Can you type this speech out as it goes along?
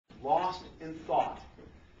lost in thought.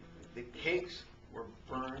 The cakes were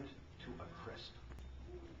burned to a crisp.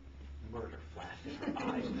 Murder flashed in her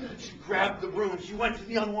eyes. She grabbed the broom. She went to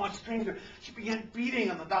the unwashed stranger. She began beating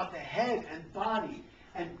him about the head and body,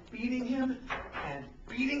 and beating him, and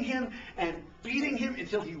beating him, and beating him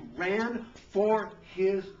until he ran for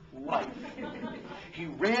his life. He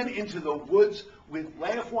ran into the woods with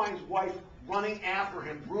Leofwine's wife running after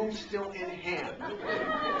him, broom still in hand.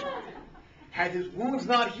 Had his wounds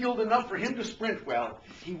not healed enough for him to sprint well,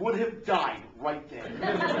 he would have died right there.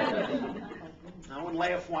 Now, when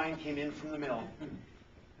Leofwine came in from the mill,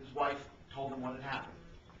 his wife told him what had happened.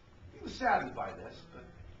 He was saddened by this, but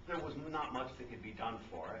there was not much that could be done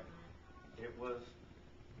for it. It was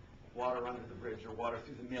water under the bridge or water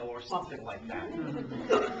through the mill or something like that.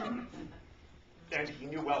 And he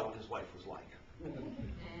knew well what his wife was like.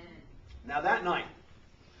 Now, that night,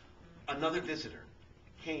 another visitor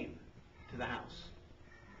came to the house.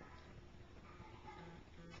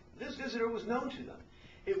 This visitor was known to them.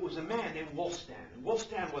 It was a man named Wulfstan. And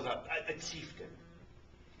Wulfstan was a chieftain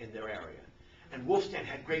in their area. And Wulfstan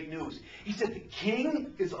had great news. He said, the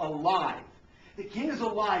king is alive. The king is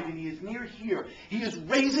alive and he is near here. He is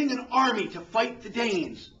raising an army to fight the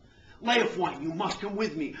Danes. Leofwine, you must come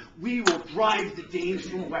with me. We will drive the Danes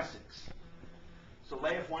from Wessex. So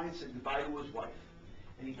Leofwine said goodbye to his wife.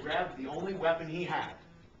 And he grabbed the only weapon he had,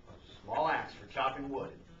 a small axe for chopping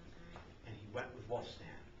wood. And he went with Wulfstan.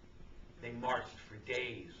 They marched for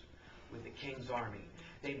days with the king's army.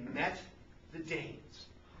 They met the Danes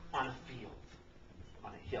on a field,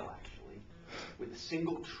 on a hill actually, with a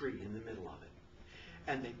single tree in the middle of it.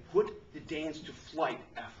 And they put the Danes to flight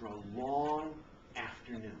after a long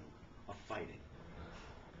afternoon of fighting.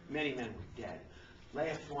 Many men were dead.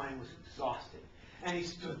 Leofwine was exhausted, and he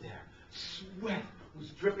stood there. Sweat was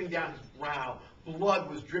dripping down his brow.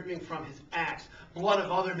 Blood was dripping from his axe. Blood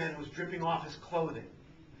of other men was dripping off his clothing.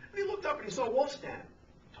 And he looked up and he saw Wulfstan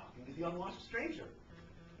talking to the unwashed stranger.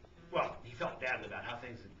 Well, he felt badly about how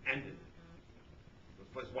things had ended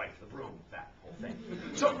with his wife, the broom, that whole thing.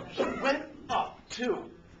 So he went up to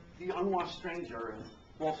the unwashed stranger and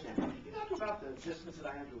Wulfstan. You know about the distance that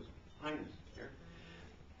I have to his highness here.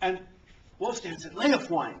 And Wulfstan said,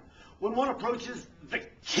 Leofwine, when one approaches the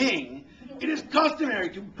king, it is customary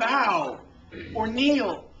to bow or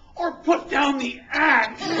kneel or put down the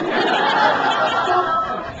axe.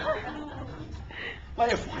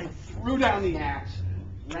 Leofwine threw down the axe,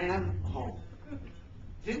 ran home.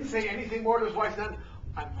 Didn't say anything more to his wife then.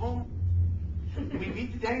 I'm home. We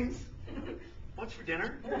beat the Danes. What's for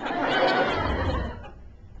dinner?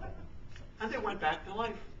 And they went back to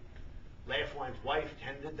life. Leofwine's wife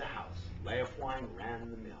tended the house. Leofwine ran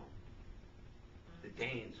the mill. The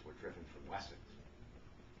Danes were driven from Wessex.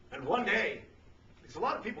 And one day, because a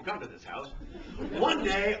lot of people come to this house, one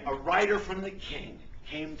day a rider from the king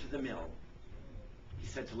came to the mill. He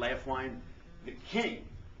said to Leofwine, the king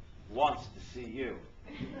wants to see you.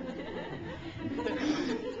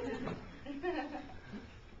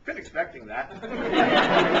 Been expecting that.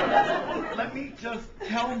 Let me just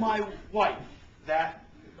tell my wife that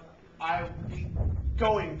I'll be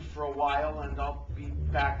going for a while and I'll be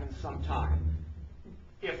back in some time,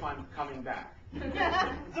 if I'm coming back.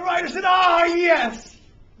 The rider said, ah, yes,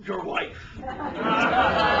 your wife.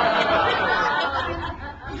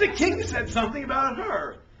 The king said something about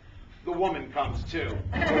her. The woman comes too.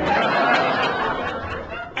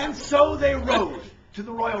 And so they rode to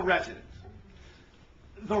the royal residence.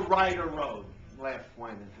 The rider rode.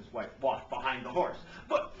 Leofwine and his wife walked behind the horse.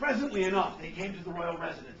 But presently enough, they came to the royal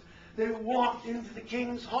residence. They walked into the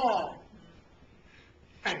king's hall.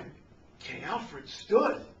 And King Alfred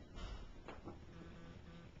stood.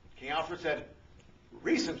 King Alfred said,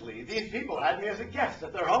 recently, these people had me as a guest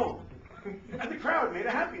at their home. And the crowd made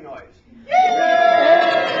a happy noise.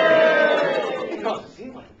 Because it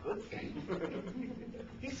seemed like a good thing.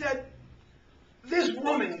 He said, this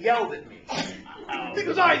woman yelled at me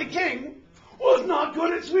because I, the king, was not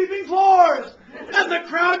good at sweeping floors. And the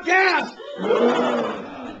crowd gasped.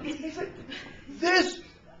 He said, this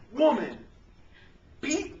woman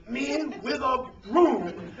beat me with a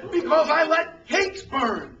broom because I let cakes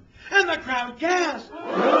burn. And the crowd gasped.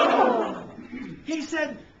 He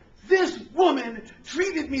said, this woman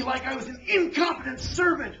treated me like I was an incompetent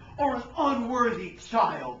servant or an unworthy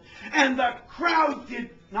child. And the crowd did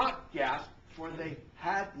not gasp, for they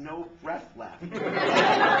had no breath left.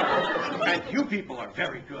 And you people are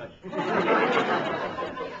very good.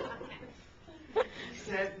 He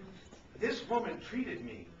said, this woman treated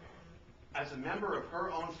me as a member of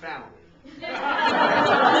her own family.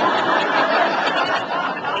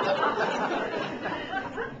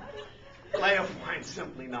 Leofwine Leofwine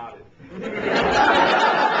simply nodded.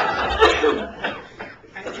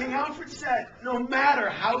 And King Alfred said, no matter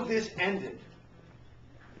how this ended,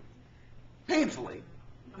 painfully,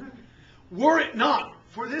 were it not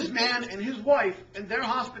for this man and his wife and their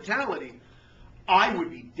hospitality, I would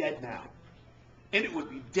be dead now. And it would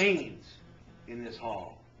be Danes in this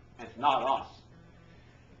hall, and not us.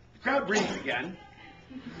 The crowd breathed again.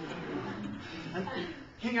 And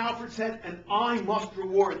King Alfred said, and I must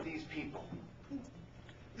reward these people.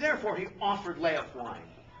 Therefore he offered Leofwine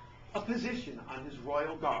a position on his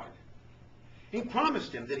royal guard. He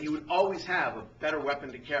promised him that he would always have a better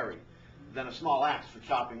weapon to carry than a small axe for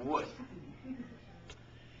chopping wood.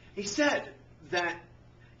 He said that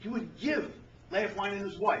he would give Leofwine and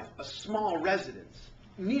his wife a small residence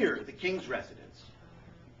near the king's residence.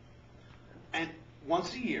 And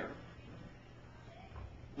once a year,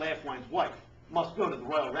 Leofwine's wife must go to the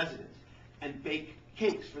royal residence and bake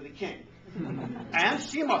cakes for the king. And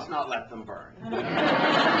she must not let them burn.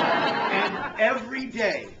 And every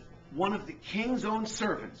day, one of the king's own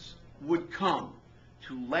servants would come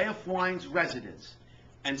to Leofwine's residence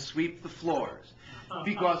and sweep the floors,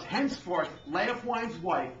 because henceforth Leofwine's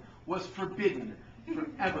wife was forbidden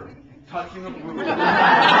from ever touching a broom.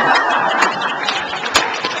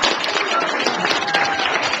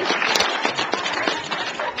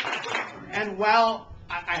 And while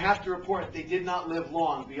I have to report they did not live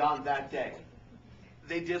long beyond that day,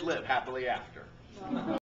 they did live happily after.